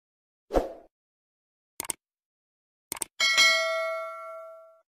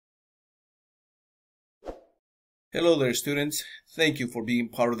Hello there, students. Thank you for being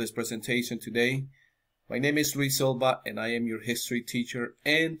part of this presentation today. My name is Luis Silva and I am your history teacher,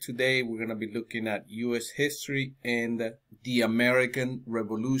 and today we're going to be looking at U.S. history and the American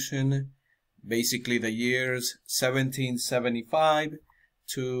Revolution, basically the years 1775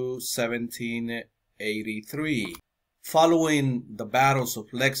 to 1783. Following the battles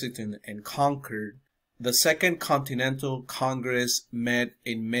of Lexington and Concord, the Second Continental Congress met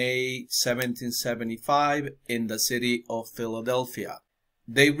in May 1775 in the city of Philadelphia.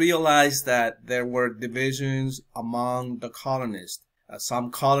 They realized that there were divisions among the colonists. Some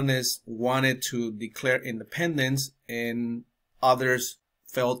colonists wanted to declare independence, and others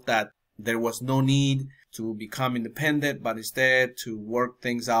felt that there was no need to become independent, but instead to work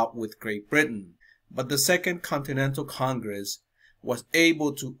things out with Great Britain. But the Second Continental Congress was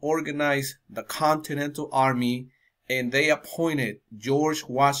able to organize the Continental Army, and they appointed George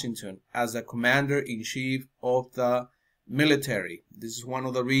Washington as the commander-in-chief of the military. This is one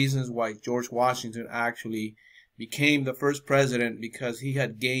of the reasons why George Washington actually became the first president, because he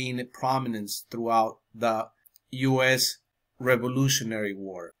had gained prominence throughout the U.S. Revolutionary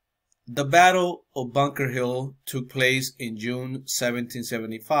War. The Battle of Bunker Hill took place in June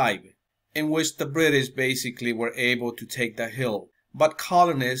 1775, in which the British basically were able to take the hill. But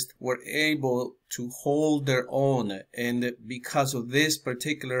colonists were able to hold their own, and because of this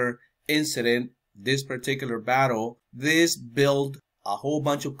particular incident, this particular battle, this built a whole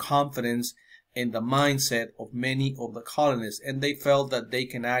bunch of confidence in the mindset of many of the colonists, and they felt that they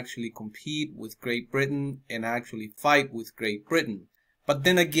can actually compete with Great Britain and actually fight with Great Britain. But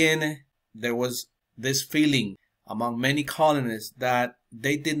then again, there was this feeling among many colonists that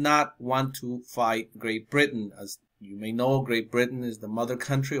they did not want to fight Great Britain. As you may know, Great Britain is the mother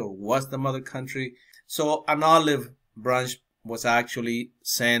country, or was the mother country. So an olive branch was actually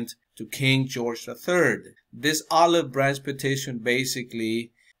sent to King George III. This olive branch petition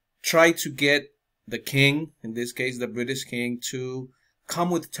basically tried to get the king, in this case the British king, to come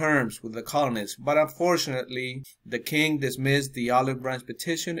with terms with the colonists. But unfortunately, the king dismissed the olive branch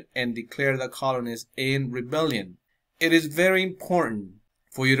petition and declared the colonists in rebellion. It is very important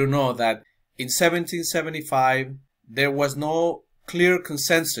for you to know that in 1775, there was no clear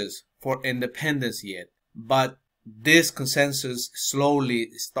consensus for independence yet, but this consensus slowly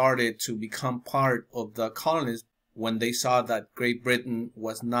started to become part of the colonists when they saw that Great Britain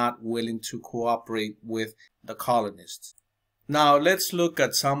was not willing to cooperate with the colonists. Now let's look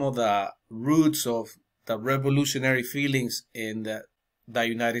at some of the roots of the revolutionary feelings in the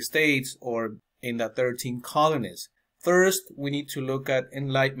United States, or in the 13 colonies. First, we need to look at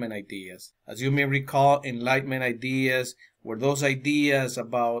Enlightenment ideas. As you may recall, Enlightenment ideas were those ideas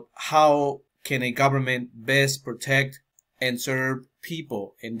about how can a government best protect and serve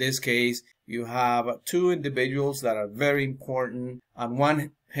people. In this case, you have two individuals that are very important. On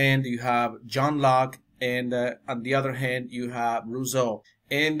one hand, you have John Locke, and on the other hand, you have Rousseau.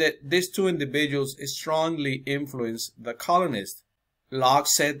 And these two individuals strongly influenced the colonists. Locke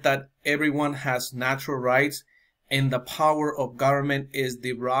said that everyone has natural rights, and the power of government is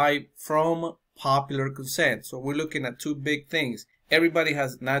derived from popular consent. So we're looking at two big things. Everybody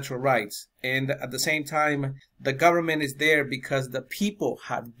has natural rights, and at the same time, the government is there because the people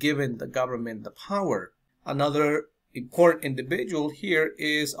have given the government the power. Another important individual here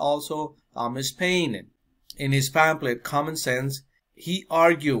is also Thomas Paine. In his pamphlet, Common Sense, he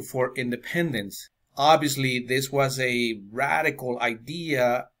argued for independence. Obviously, this was a radical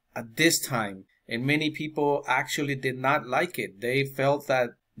idea at this time, and many people actually did not like it. They felt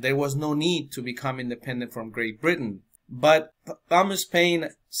that there was no need to become independent from Great Britain. But Thomas Paine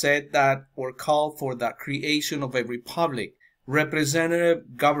said that, or called for the creation of a republic,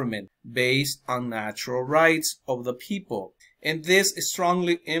 representative government based on natural rights of the people. And this is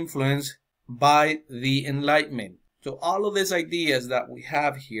strongly influenced by the Enlightenment. So all of these ideas that we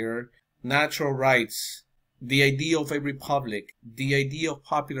have here, natural rights, the idea of a republic, the idea of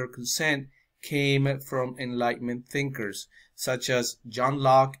popular consent, came from Enlightenment thinkers such as John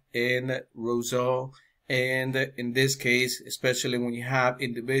Locke and Rousseau. And in this case, especially when you have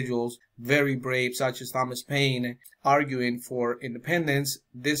individuals very brave such as Thomas Paine arguing for independence,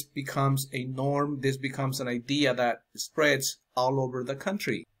 this becomes a norm, this becomes an idea that spreads all over the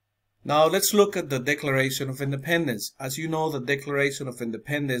country. Now let's look at the Declaration of Independence. As you know, the Declaration of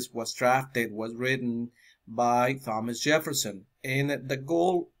Independence was written by Thomas Jefferson, and the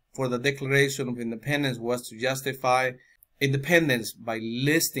goal for the Declaration of Independence was to justify independence by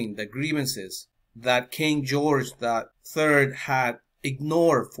listing the grievances that King George III had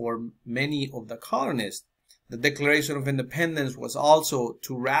ignored for many of the colonists. The Declaration of Independence was also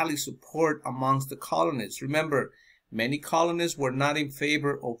to rally support amongst the colonists. Remember, Many colonists were not in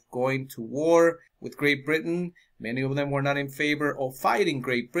favor of going to war with Great Britain. Many of them were not in favor of fighting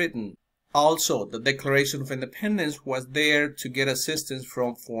Great Britain. Also, the Declaration of Independence was there to get assistance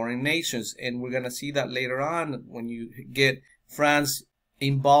from foreign nations, and we're going to see that later on when you get France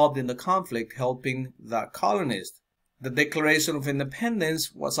involved in the conflict, helping the colonists. The Declaration of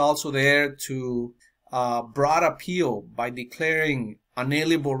Independence was also there to broad appeal by declaring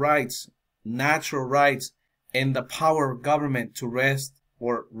unalienable rights, natural rights, and the power of government to rest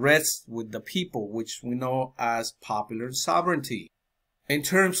with the people, which we know as popular sovereignty. In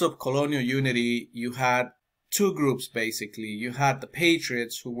terms of colonial unity, you had two groups basically. You had the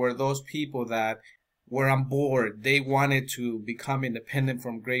patriots, who were those people that were on board. They wanted to become independent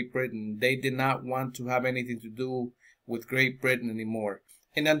from Great Britain. They did not want to have anything to do with Great Britain anymore.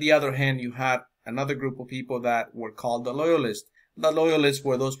 And on the other hand, you had another group of people that were called the Loyalists. The Loyalists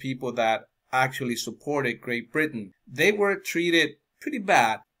were those people that actually supported Great Britain. They were treated pretty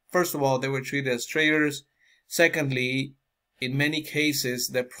bad. First of all, they were treated as traitors. Secondly, in many cases,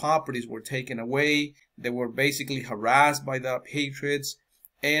 their properties were taken away. They were basically harassed by the patriots,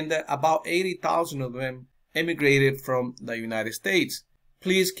 and about 80,000 of them emigrated from the United States.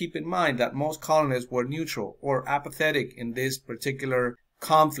 Please keep in mind that most colonists were neutral or apathetic in this particular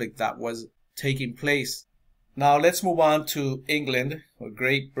conflict that was taking place. Now let's move on to England, or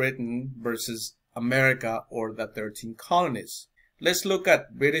Great Britain versus America, or the 13 colonies. Let's look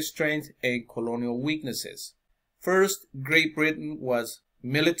at British strength and colonial weaknesses. First, Great Britain was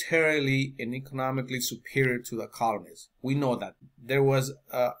militarily and economically superior to the colonies. We know that. There was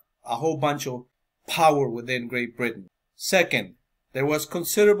a whole bunch of power within Great Britain. Second, there was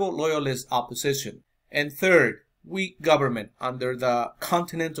considerable loyalist opposition. And third, weak government under the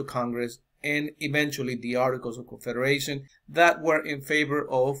Continental Congress and eventually the Articles of Confederation that were in favor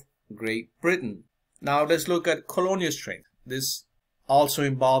of Great Britain. Now let's look at colonial strength. This also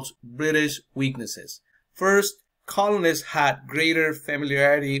involves British weaknesses. First, colonists had greater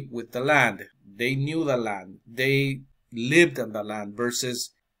familiarity with the land. They knew the land. They lived on the land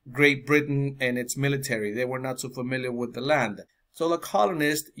versus Great Britain and its military. They were not so familiar with the land. So the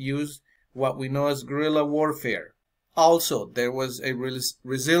colonists used what we know as guerrilla warfare. Also, there was a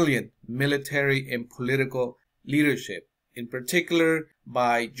resilient military and political leadership, in particular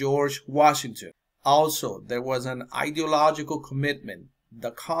by George Washington. Also, there was an ideological commitment.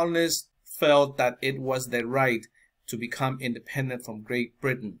 The colonists felt that it was their right to become independent from Great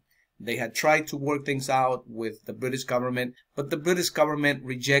Britain. They had tried to work things out with the British government, but the British government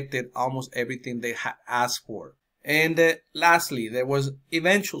rejected almost everything they had asked for. And lastly, there was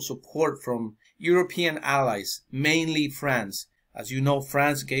eventual support from European allies, mainly France. As you know,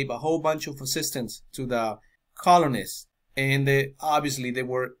 France gave a whole bunch of assistance to the colonists, and obviously they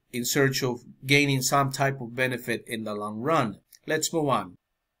were in search of gaining some type of benefit in the long run. Let's move on.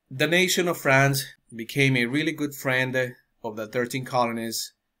 The nation of France became a really good friend of the 13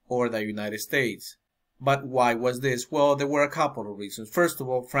 colonies, or the United States. But why was this? Well, there were a couple of reasons. First of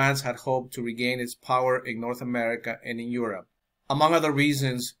all, France had hoped to regain its power in North America and in Europe. Among other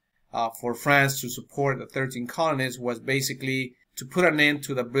reasons for France to support the 13 colonies was basically to put an end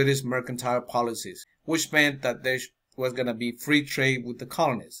to the British mercantile policies, which meant that there was going to be free trade with the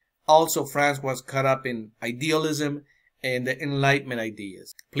colonies. Also, France was caught up in idealism and the Enlightenment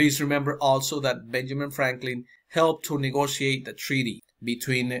ideas. Please remember also that Benjamin Franklin helped to negotiate the treaty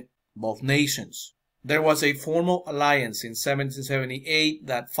between both nations. There was a formal alliance in 1778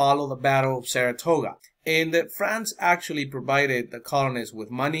 that followed the Battle of Saratoga, and France actually provided the colonists with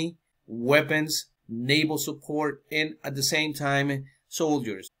money, weapons, naval support, and at the same time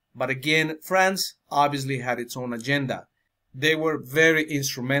soldiers. But again, France obviously had its own agenda. They were very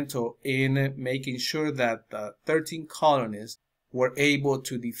instrumental in making sure that the 13 colonies were able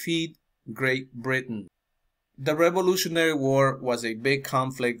to defeat Great Britain. The Revolutionary War was a big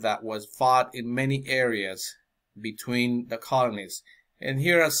conflict that was fought in many areas between the colonies. And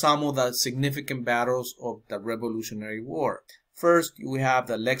here are some of the significant battles of the Revolutionary War. First, we have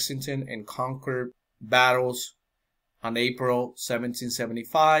the Lexington and Concord battles on April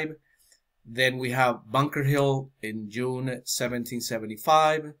 1775. Then we have Bunker Hill in June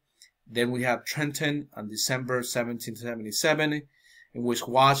 1775. Then we have Trenton on December 1777, in which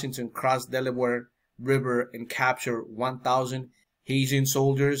Washington crossed Delaware River and captured 1,000 Haitian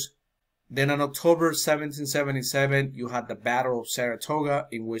soldiers. Then on October 1777, you had the Battle of Saratoga,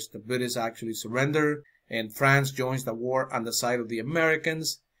 in which the British actually surrendered, and France joins the war on the side of the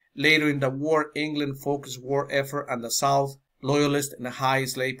Americans. Later in the war, England focused war effort on the South. Loyalists and the high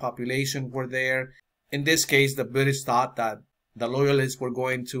slave population were there. In this case, the British thought that the Loyalists were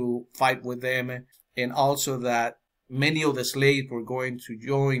going to fight with them, and also that many of the slaves were going to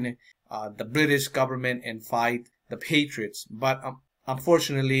join the British government and fight the Patriots. But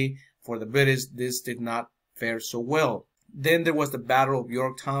unfortunately for the British, this did not fare so well. Then there was the Battle of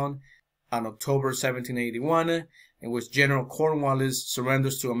Yorktown on October 1781, in which General Cornwallis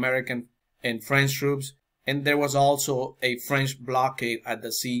surrenders to American and French troops. And there was also a French blockade at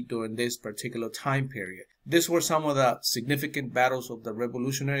the sea during this particular time period. These were some of the significant battles of the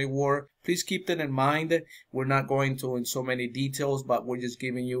Revolutionary War. Please keep that in mind. We're not going to in so many details, but we're just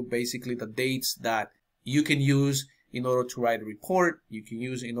giving you basically the dates that you can use in order to write a report. You can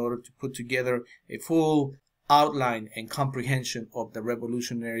use in order to put together a full outline and comprehension of the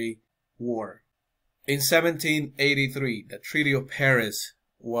Revolutionary War. In 1783, the Treaty of Paris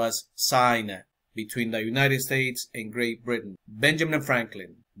was signed between the United States and Great Britain. Benjamin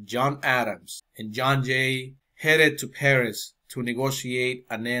Franklin, John Adams, and John Jay headed to Paris to negotiate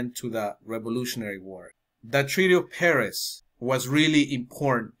an end to the Revolutionary War. The Treaty of Paris was really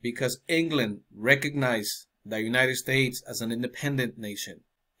important because England recognized the United States as an independent nation.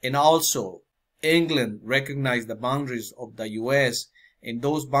 And also, England recognized the boundaries of the U.S., and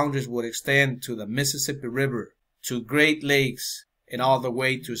those boundaries would extend to the Mississippi River, to Great Lakes, and all the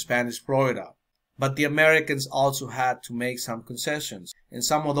way to Spanish Florida. But the Americans also had to make some concessions, and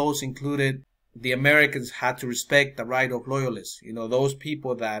some of those included the Americans had to respect the right of loyalists. You know, those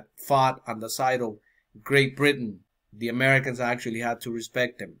people that fought on the side of Great Britain, the Americans actually had to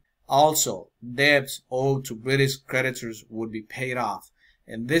respect them. Also, debts owed to British creditors would be paid off.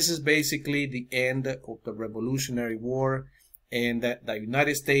 And this is basically the end of the Revolutionary War, and that the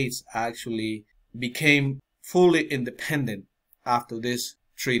United States actually became fully independent after this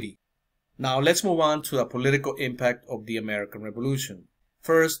treaty. Now let's move on to the political impact of the American Revolution.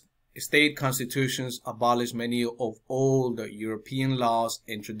 First, state constitutions abolished many of old European laws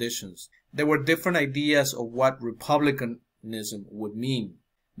and traditions. There were different ideas of what republicanism would mean.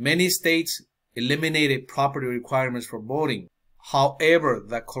 Many states eliminated property requirements for voting. However,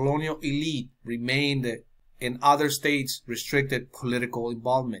 the colonial elite remained, and other states restricted political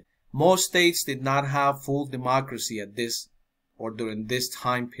involvement. Most states did not have full democracy at this or during this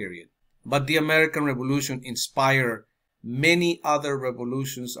time period. But the American Revolution inspired many other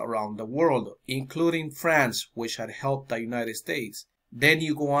revolutions around the world, including France, which had helped the United States. Then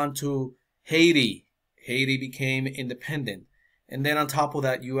you go on to Haiti. Haiti became independent. And then on top of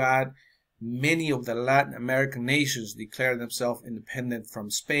that, you add many of the Latin American nations declared themselves independent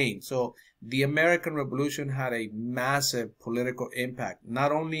from Spain. So the American Revolution had a massive political impact,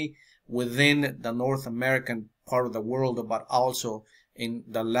 not only within the North American part of the world, but also in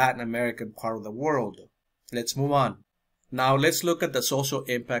the Latin American part of the world. Let's move on. Now let's look at the social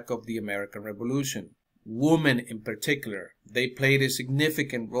impact of the American Revolution. Women in particular, they played a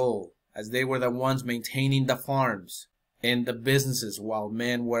significant role as they were the ones maintaining the farms and the businesses while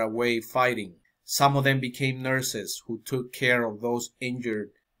men were away fighting. Some of them became nurses who took care of those injured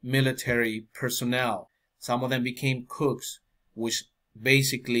military personnel. Some of them became cooks, which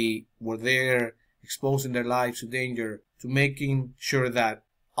basically were there exposing their lives to danger, to making sure that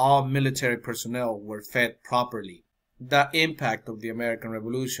all military personnel were fed properly. The impact of the American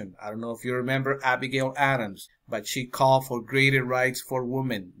Revolution. I don't know if you remember Abigail Adams, but she called for greater rights for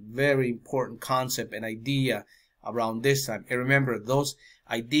women. Very important concept and idea around this time. And remember, those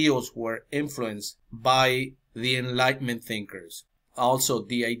ideals were influenced by the Enlightenment thinkers. Also,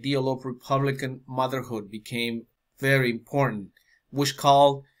 the ideal of Republican motherhood became very important, which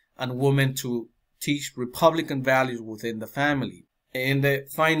called on women to teach Republican values within the family. And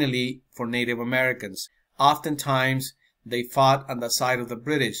finally, for Native Americans, oftentimes they fought on the side of the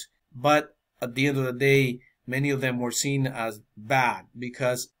British, but at the end of the day, many of them were seen as bad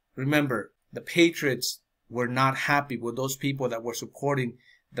because, remember, the Patriots were not happy with those people that were supporting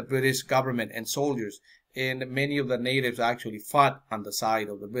the British government and soldiers. And many of the natives actually fought on the side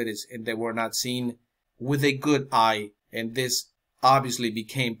of the British, and they were not seen with a good eye. And this obviously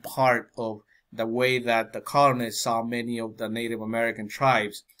became part of the way that the colonists saw many of the Native American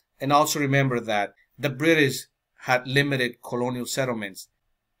tribes. And also remember that the British had limited colonial settlements,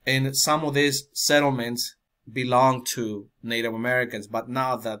 and some of these settlements belonged to Native Americans. But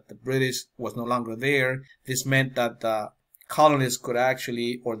now that the British was no longer there, this meant that the colonists could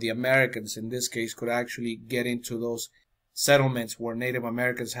actually, or the Americans in this case, could actually get into those settlements where Native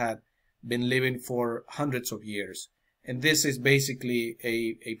Americans had been living for hundreds of years. And this is basically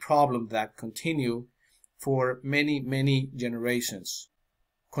a problem that continued for many generations.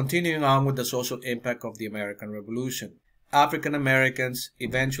 Continuing on with the social impact of the American Revolution. African Americans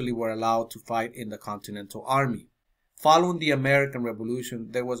eventually were allowed to fight in the Continental Army. Following the American Revolution,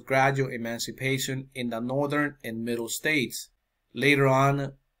 there was gradual emancipation in the northern and middle states. Later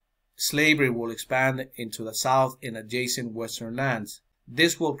on, slavery will expand into the south and adjacent western lands.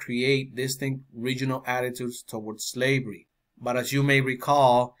 This will create distinct regional attitudes towards slavery. But as you may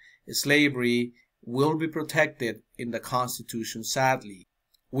recall, slavery will be protected in the Constitution, sadly.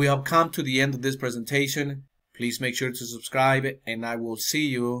 We have come to the end of this presentation. Please make sure to subscribe, and I will see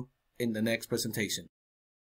you in the next presentation.